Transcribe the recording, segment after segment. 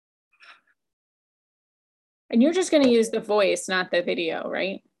And you're just going to use the voice, not the video,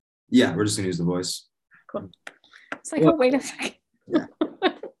 right? Yeah, we're just going to use the voice. Cool. It's like, oh, wait a second. Yeah.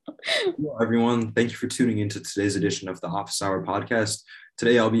 Hello, everyone. Thank you for tuning into today's edition of the Office Hour podcast.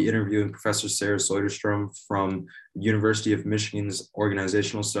 Today, I'll be interviewing Professor Sara Soderstrom from University of Michigan's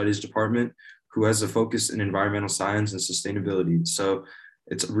Organizational Studies Department, who has a focus in environmental science and sustainability. So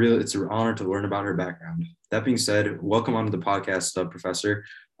it's an honor to learn about her background. That being said, welcome onto the podcast, Professor.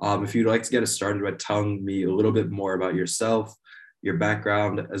 If you'd like to get us started by telling me a little bit more about yourself, your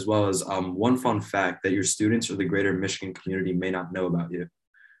background, as well as one fun fact that your students or the greater Michigan community may not know about you.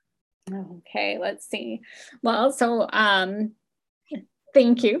 Okay, let's see. Well, so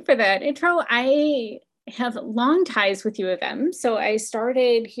thank you for that intro. I have long ties with U of M. So I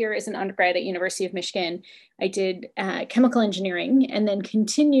started here as an undergrad at University of Michigan. I did chemical engineering and then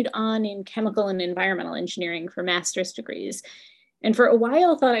continued on in chemical and environmental engineering for master's degrees. And for a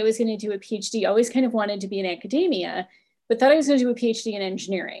while, thought I was going to do a PhD, always kind of wanted to be in academia, but thought I was going to do a PhD in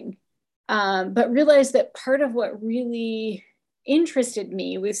engineering. But realized that part of what really interested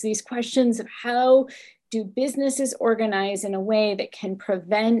me was these questions of how do businesses organize in a way that can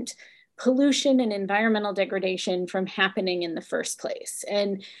prevent pollution and environmental degradation from happening in the first place.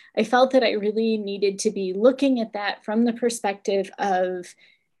 And I felt that I really needed to be looking at that from the perspective of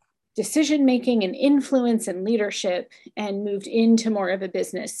decision-making and influence and leadership, and moved into more of a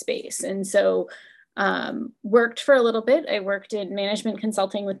business space. And so worked for a little bit. I worked in management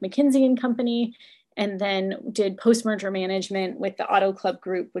consulting with McKinsey and Company, and then did post-merger management with the Auto Club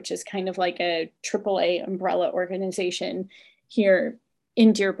Group, which is kind of like a AAA umbrella organization here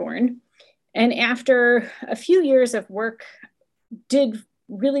in Dearborn. And after a few years of work, did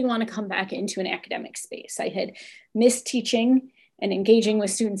really want to come back into an academic space. I had missed teaching and engaging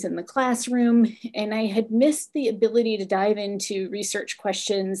with students in the classroom, and I had missed the ability to dive into research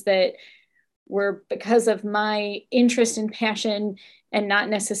questions that were, because of my interest and passion, and not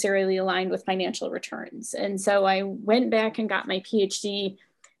necessarily aligned with financial returns. And so I went back and got my PhD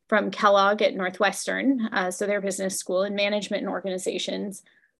from Kellogg at Northwestern, so their business school in management and organizations,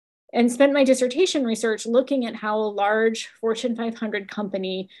 and spent my dissertation research looking at how a large Fortune 500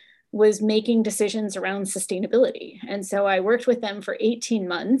 company was making decisions around sustainability. And so I worked with them for 18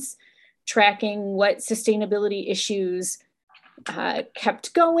 months, tracking what sustainability issues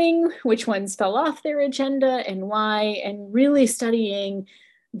kept going, which ones fell off their agenda and why, and really studying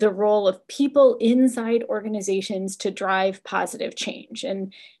the role of people inside organizations to drive positive change.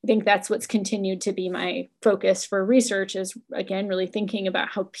 And I think that's what's continued to be my focus for research, is again, really thinking about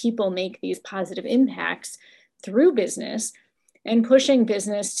how people make these positive impacts through business and pushing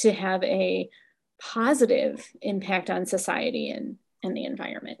business to have a positive impact on society and the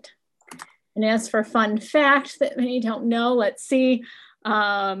environment. And as for fun fact that many don't know, let's see.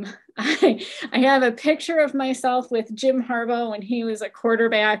 I have a picture of myself with Jim Harbaugh when he was a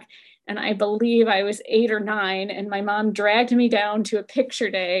quarterback, and I believe I was 8 or 9, and my mom dragged me down to a picture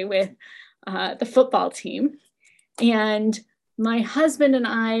day with the football team. And my husband and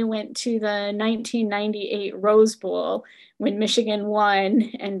I went to the 1998 Rose Bowl when Michigan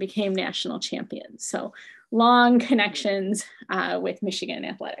won and became national champions. So long connections with Michigan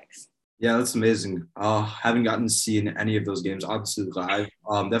athletics. Yeah, that's amazing. Haven't gotten to see in any of those games, obviously live.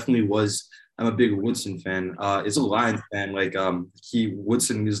 Definitely was. I'm a big Woodson fan. Is a Lions fan.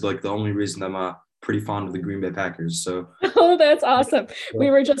 Woodson is like the only reason I'm pretty fond of the Green Bay Packers. So. Oh, that's awesome.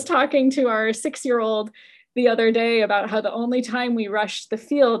 We were just talking to our 6-year-old the other day about how the only time we rushed the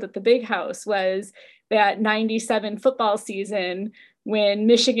field at the Big House was that 97 football season when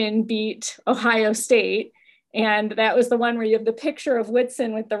Michigan beat Ohio State. And that was the one where you have the picture of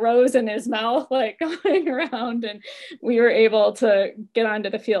Woodson with the rose in his mouth, like going around, and we were able to get onto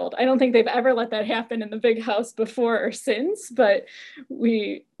the field. I don't think they've ever let that happen in the Big House before or since, but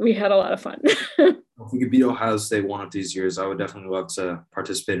we had a lot of fun. If we could beat Ohio State one of these years, I would definitely love to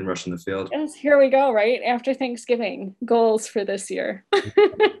participate in rushing the field. Yes, here we go, right? After Thanksgiving, goals for this year.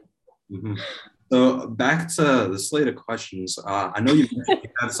 Mm-hmm. So back to the slate of questions. I know you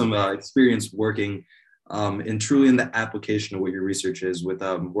had some experience working and truly in the application of what your research is with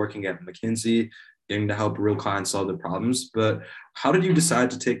working at McKinsey, getting to help real clients solve their problems. But how did you decide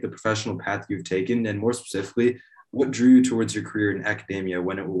to take the professional path you've taken? And more specifically, what drew you towards your career in academia,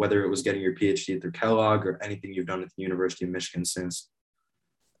 whether it was getting your PhD through Kellogg or anything you've done at the University of Michigan since?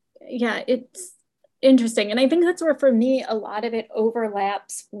 Yeah, it's interesting. And I think that's where, for me, a lot of it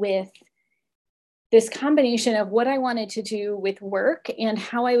overlaps with this combination of what I wanted to do with work and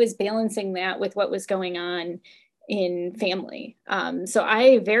how I was balancing that with what was going on in family. So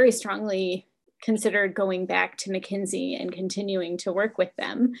I very strongly considered going back to McKinsey and continuing to work with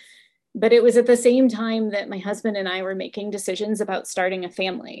them. But it was at the same time that my husband and I were making decisions about starting a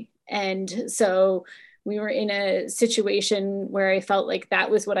family. And so we were in a situation where I felt like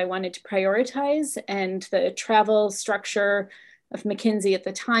that was what I wanted to prioritize. And the travel structure of McKinsey at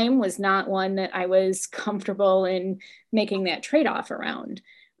the time was not one that I was comfortable in making that trade-off around.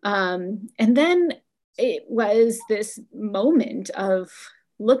 And then it was this moment of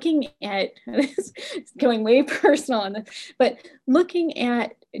looking at, going way personal on this, but looking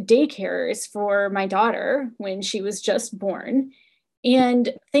at daycares for my daughter when she was just born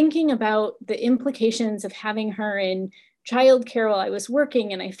and thinking about the implications of having her in childcare while I was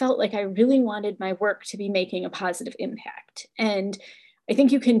working. And I felt like I really wanted my work to be making a positive impact. And I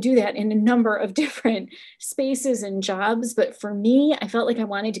think you can do that in a number of different spaces and jobs. But for me, I felt like I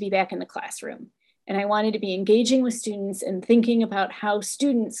wanted to be back in the classroom. And I wanted to be engaging with students and thinking about how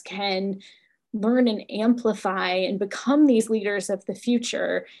students can learn and amplify and become these leaders of the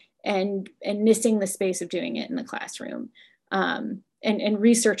future, and missing the space of doing it in the classroom, and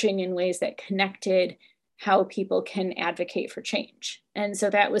researching in ways that connected how people can advocate for change. And so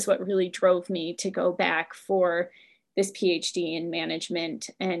that was what really drove me to go back for this PhD in management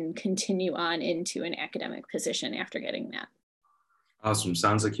and continue on into an academic position after getting that. Awesome.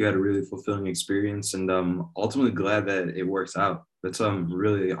 Sounds like you had a really fulfilling experience, and ultimately glad that it works out. That's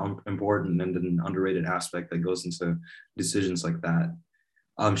really important and an underrated aspect that goes into decisions like that.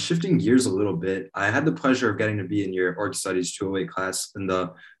 Shifting gears a little bit, I had the pleasure of getting to be in your Org Studies 208 class in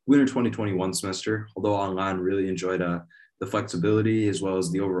the winter 2021 semester. Although online, really enjoyed the flexibility as well as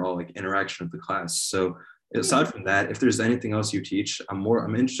the overall interaction of the class. So aside from that, if there's anything else you teach, I'm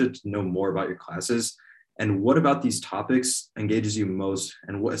interested to know more about your classes. And what about these topics engages you most?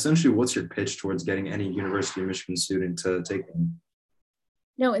 And what's your pitch towards getting any University of Michigan student to take them?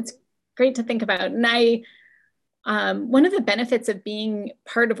 No, it's great to think about. And one of the benefits of being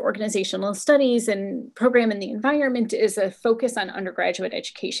part of organizational studies and program in the environment is a focus on undergraduate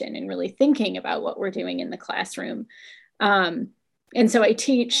education and really thinking about what we're doing in the classroom. And so I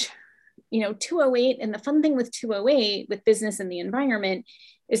teach, 208, and the fun thing with 208, with business and the environment,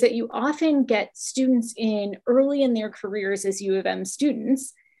 is that you often get students in early in their careers as U of M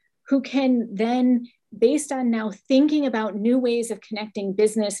students who can then, based on now thinking about new ways of connecting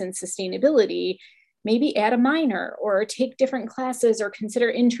business and sustainability, maybe add a minor or take different classes or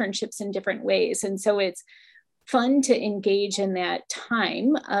consider internships in different ways. And so it's fun to engage in that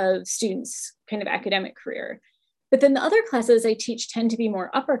time of students' kind of academic career. But then the other classes I teach tend to be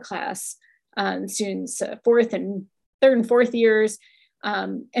more upper class students, third and fourth years.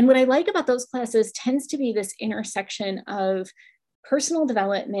 And what I like about those classes tends to be this intersection of personal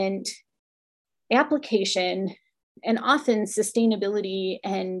development, application, and often sustainability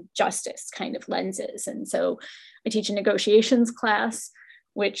and justice kind of lenses. And so I teach a negotiations class,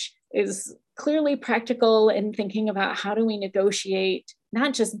 which is clearly practical in thinking about how do we negotiate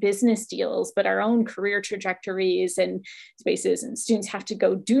not just business deals, but our own career trajectories and spaces. And students have to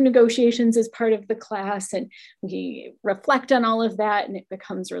go do negotiations as part of the class. And we reflect on all of that, and it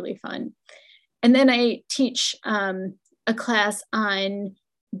becomes really fun. And then I teach a class on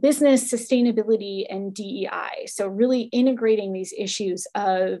business sustainability and DEI. So really integrating these issues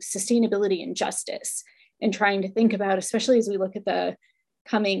of sustainability and justice, and trying to think about, especially as we look at the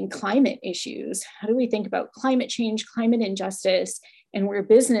coming climate issues, how do we think about climate change, climate injustice, and where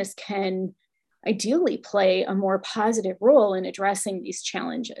business can ideally play a more positive role in addressing these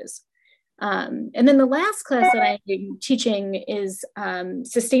challenges. And then the last class that I'm teaching is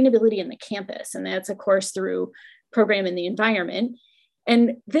sustainability in the campus. And that's a course through program in the environment.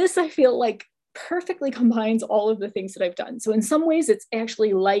 And this, I feel like, perfectly combines all of the things that I've done. So in some ways, it's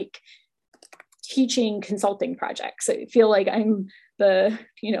actually like teaching consulting projects. I feel like I'm the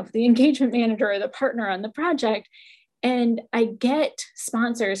engagement manager or the partner on the project, and I get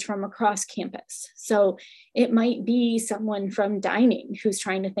sponsors from across campus. So it might be someone from dining who's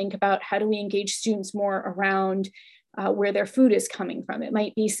trying to think about how do we engage students more around where their food is coming from. It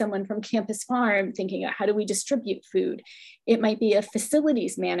might be someone from Campus Farm thinking about how do we distribute food. It might be a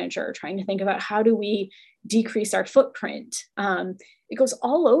facilities manager trying to think about how do we decrease our footprint. It goes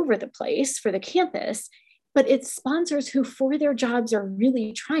all over the place for the campus, but it's sponsors who for their jobs are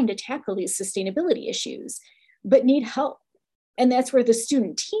really trying to tackle these sustainability issues, but need help. And that's where the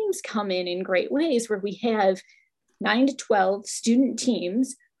student teams come in great ways, where we have 9 to 12 student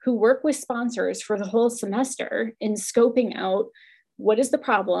teams who work with sponsors for the whole semester in scoping out what is the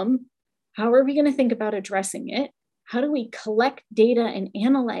problem, how are we going to think about addressing it, how do we collect data and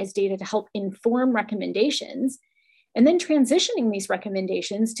analyze data to help inform recommendations, and then transitioning these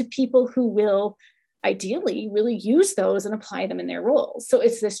recommendations to people who will ideally really use those and apply them in their roles. So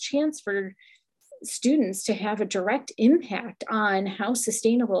it's this chance for students to have a direct impact on how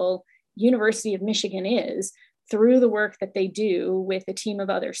sustainable University of Michigan is through the work that they do with a team of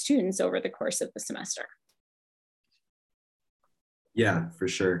other students over the course of the semester. Yeah, for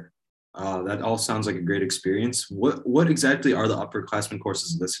sure. That all sounds like a great experience. What exactly are the upperclassmen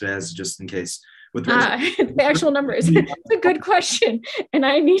courses listed as, just in case? With the actual numbers. It's a good question, and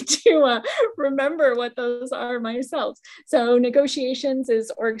I need to remember what those are myself. So negotiations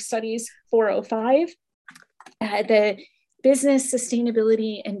is Org Studies 405. The Business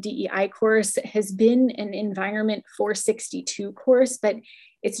Sustainability and DEI course has been an Environment 462 course, but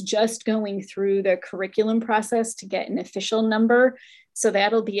it's just going through the curriculum process to get an official number. So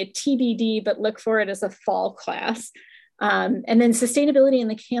that'll be a TBD, but look for it as a fall class. And then Sustainability in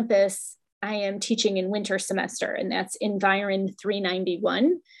the Campus, I am teaching in winter semester, and that's Environ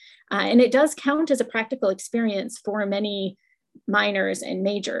 391. And it does count as a practical experience for many minors and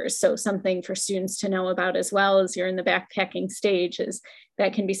majors. So something for students to know about as well as you're in the backpacking stage is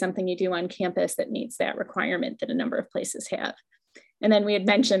that can be something you do on campus that meets that requirement that a number of places have. And then we had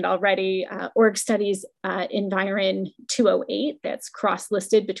mentioned already Org Studies Environ 208, that's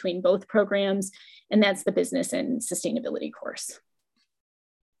cross-listed between both programs, and that's the Business and Sustainability course.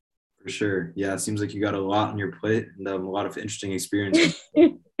 For sure. Yeah, it seems like you got a lot on your plate and a lot of interesting experiences.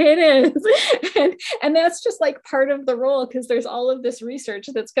 It is. And that's just like part of the role, because there's all of this research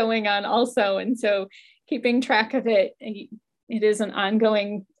that's going on also. And so keeping track of it, it is an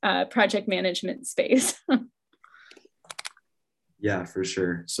ongoing project management space. Yeah, for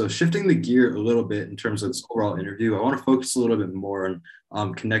sure. So shifting the gear a little bit in terms of this overall interview, I want to focus a little bit more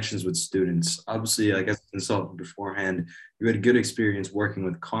on connections with students. Obviously, I guess consultant beforehand, you had a good experience working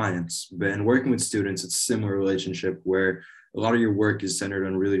with clients, but in working with students, it's a similar relationship where a lot of your work is centered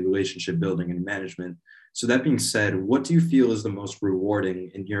on really relationship building and management. So that being said, what do you feel is the most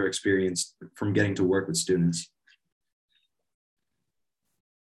rewarding in your experience from getting to work with students?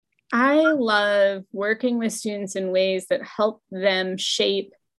 I love working with students in ways that help them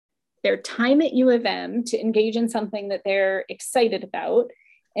shape their time at U of M to engage in something that they're excited about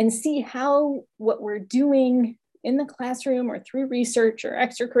and see how what we're doing in the classroom or through research or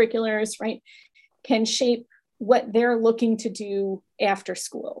extracurriculars, right, can shape what they're looking to do after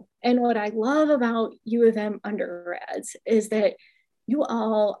school. And what I love about U of M undergrads is that you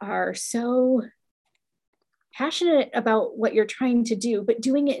all are so passionate about what you're trying to do, but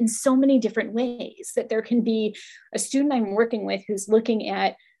doing it in so many different ways that there can be a student I'm working with who's looking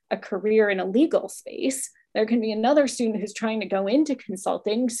at a career in a legal space. There can be another student who's trying to go into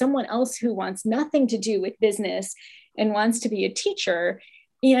consulting, someone else who wants nothing to do with business and wants to be a teacher.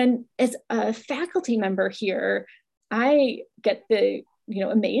 And as a faculty member here, I get the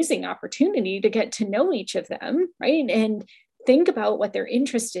amazing opportunity to get to know each of them, right? And think about what they're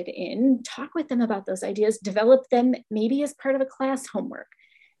interested in, talk with them about those ideas, develop them maybe as part of a class homework.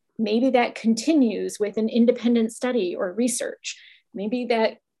 Maybe that continues with an independent study or research. Maybe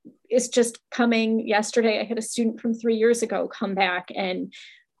that is just coming. Yesterday, I had a student from 3 years ago come back and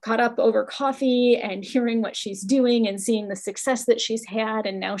caught up over coffee and hearing what she's doing and seeing the success that she's had.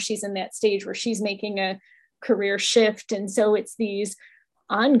 And now she's in that stage where she's making a career shift. And so it's these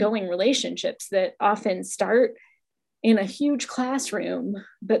ongoing relationships that often start in a huge classroom,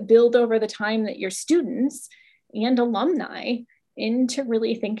 but build over the time that your students and alumni into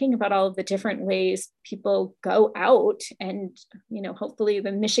really thinking about all of the different ways people go out and, hopefully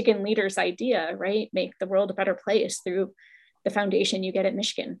the Michigan leaders idea, right? Make the world a better place through the foundation you get at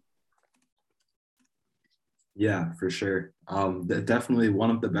Michigan. Yeah, for sure. Definitely one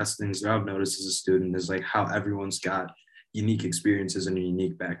of the best things that I've noticed as a student is like how everyone's got unique experiences and a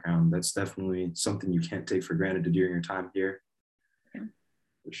unique background. That's definitely something you can't take for granted during your time here. Yeah.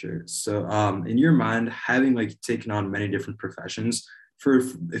 For sure. So in your mind, having like taken on many different professions,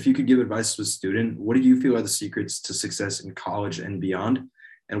 if you could give advice to a student, what do you feel are the secrets to success in college and beyond?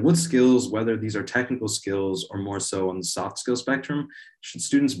 And what skills, whether these are technical skills or more so on the soft skill spectrum, should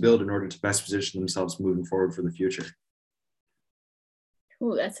students build in order to best position themselves moving forward for the future?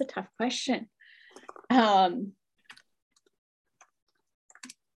 Ooh, that's a tough question.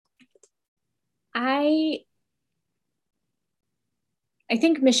 I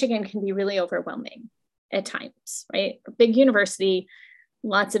think Michigan can be really overwhelming at times, right? A big university,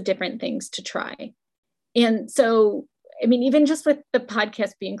 lots of different things to try. And so, even just with the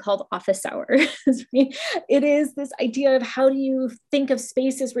podcast being called Office Hours, it is this idea of how do you think of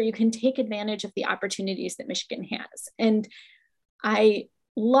spaces where you can take advantage of the opportunities that Michigan has. And I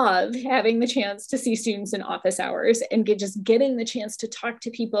love having the chance to see students in office hours and just getting the chance to talk to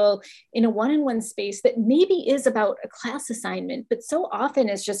people in a one-on-one space that maybe is about a class assignment, but so often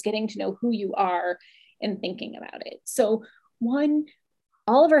is just getting to know who you are and thinking about it. So one,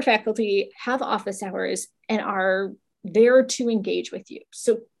 all of our faculty have office hours and are there to engage with you.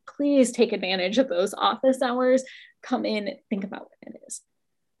 So please take advantage of those office hours. Come in, think about what it is.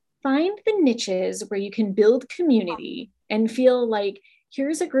 Find the niches where you can build community and feel like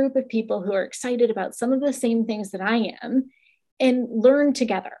here's a group of people who are excited about some of the same things that I am, and learn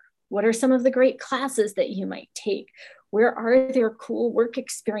together. What are some of the great classes that you might take? Where are there cool work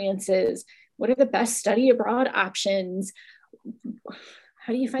experiences? What are the best study abroad options?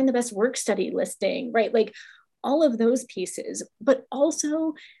 How do you find the best work study listing, right? Like all of those pieces, but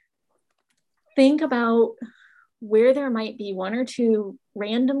also think about where there might be one or two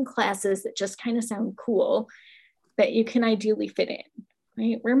random classes that just kind of sound cool that you can ideally fit in,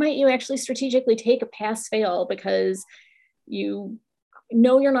 right? Where might you actually strategically take a pass fail because you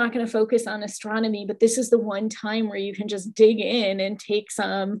know you're not going to focus on astronomy, but this is the one time where you can just dig in and take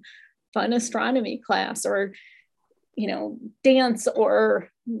some fun astronomy class, or dance or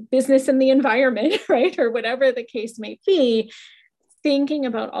business in the environment, right? Or whatever the case may be, thinking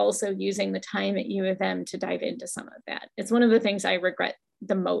about also using the time at U of M to dive into some of that. It's one of the things I regret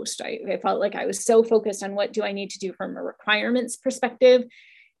the most. I felt like I was so focused on what do I need to do from a requirements perspective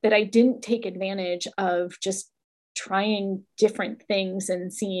that I didn't take advantage of just trying different things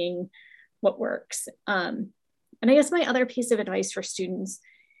and seeing what works. And I guess my other piece of advice for students,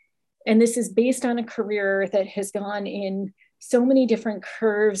 and this is based on a career that has gone in so many different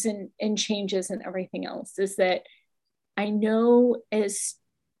curves and changes and everything else, is that I know as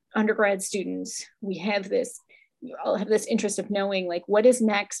undergrad students, we all have this interest of knowing, like, what is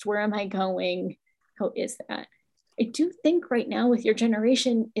next? Where am I going? How is that? I do think right now with your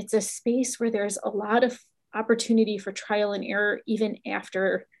generation, it's a space where there's a lot of opportunity for trial and error, even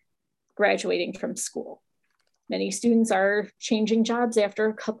after graduating from school. Many students are changing jobs after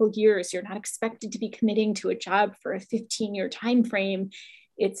a couple of years. You're not expected to be committing to a job for a 15-year time frame.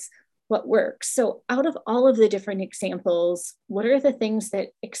 It's what works. So out of all of the different examples, what are the things that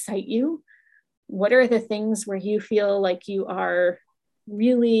excite you? What are the things where you feel like you are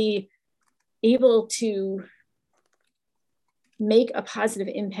really able to make a positive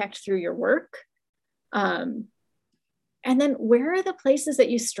impact through your work? And then where are the places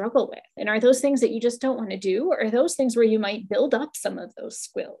that you struggle with? And are those things that you just don't want to do? Or are those things where you might build up some of those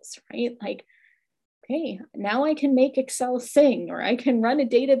skills, right? Like, okay, now I can make Excel sing, or I can run a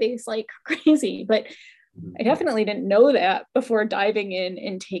database like crazy, but I definitely didn't know that before diving in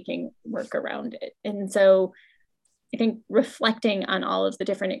and taking work around it. And so I think reflecting on all of the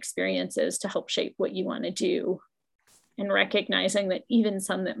different experiences to help shape what you want to do, and recognizing that even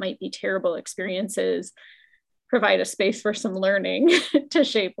some that might be terrible experiences provide a space for some learning to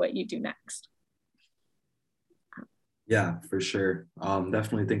shape what you do next. Yeah, for sure.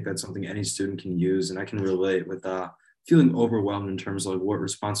 Definitely think that's something any student can use, and I can relate with feeling overwhelmed in terms of like what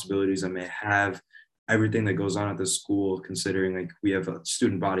responsibilities I may have, everything that goes on at the school, considering like we have a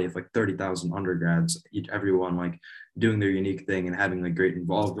student body of like 30,000 undergrads, everyone like doing their unique thing and having like great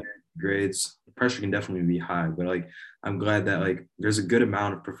involvement, grades. The pressure can definitely be high, but like I'm glad that like there's a good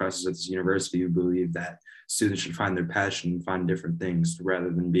amount of professors at this university who believe that students should find their passion and find different things rather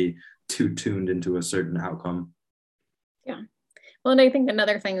than be too tuned into a certain outcome. Yeah. Well, and I think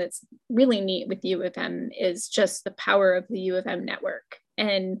another thing that's really neat with U of M is just the power of the U of M network.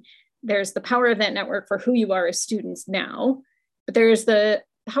 And there's the power of that network for who you are as students now, but there's the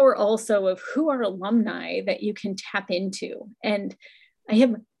power also of who are alumni that you can tap into. And I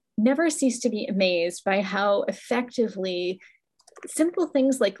have never ceased to be amazed by how effectively simple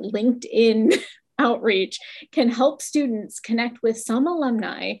things like LinkedIn outreach can help students connect with some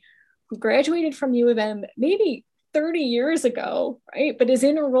alumni who graduated from U of M maybe 30 years ago, right? But is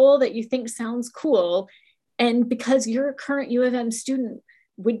in a role that you think sounds cool. And because you're a current U of M student,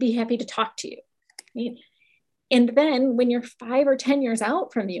 would be happy to talk to you. Right? And then when you're 5 or 10 years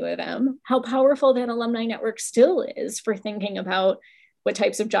out from U of M, how powerful that alumni network still is for thinking about what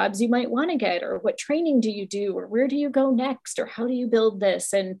types of jobs you might want to get, or what training do you do, or where do you go next, or how do you build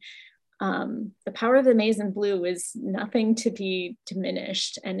this? And the power of the maize and blue is nothing to be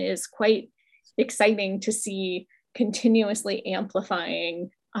diminished, and is quite exciting to see continuously amplifying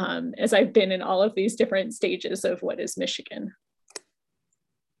as I've been in all of these different stages of what is Michigan.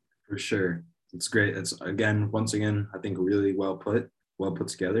 For sure. It's great. It's once again, I think really well put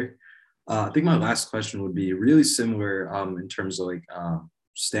together. I think my last question would be really similar in terms of like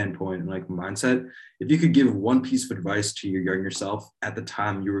standpoint and like mindset, if you could give one piece of advice to your younger self at the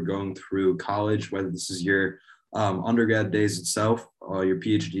time you were going through college, whether this is your undergrad days itself, your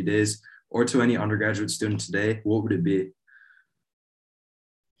PhD days, or to any undergraduate student today, what would it be?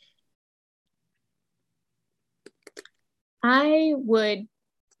 I would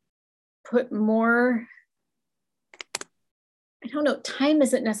put more, I don't know, time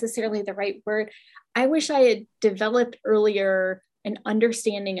isn't necessarily the right word. I wish I had developed earlier an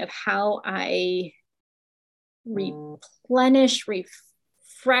understanding of how I replenish,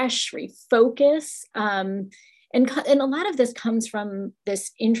 refresh, refocus. And a lot of this comes from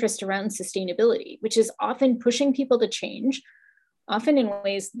this interest around sustainability, which is often pushing people to change, often in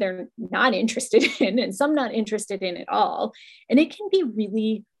ways they're not interested in, and some not interested in at all. And it can be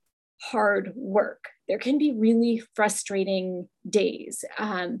really hard work. There can be really frustrating days.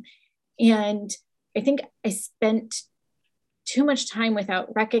 And I think I spent too much time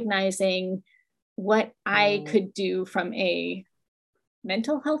without recognizing what I could do from a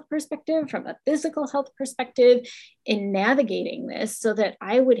mental health perspective, from a physical health perspective, in navigating this so that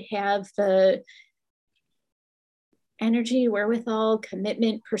I would have the energy, wherewithal,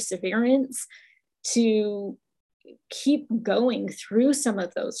 commitment, perseverance to keep going through some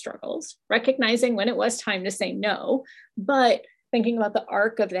of those struggles, recognizing when it was time to say no, but thinking about the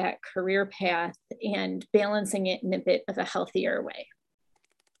arc of that career path and balancing it in a bit of a healthier way.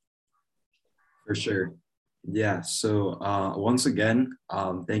 For sure. Yeah. So once again,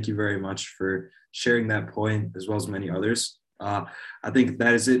 thank you very much for sharing that point as well as many others. I think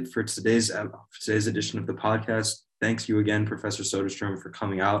that is it for today's edition of the podcast. Thanks you again, Professor Soderstrom, for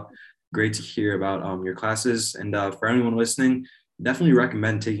coming out. Great to hear about your classes. And for anyone listening, definitely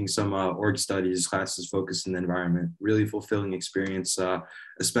recommend taking some org studies classes focused in the environment. Really fulfilling experience,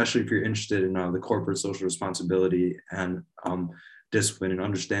 especially if you're interested in the corporate social responsibility and discipline and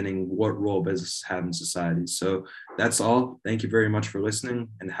understanding what role businesses have in society. So that's all. Thank you very much for listening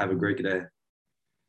and have a great day.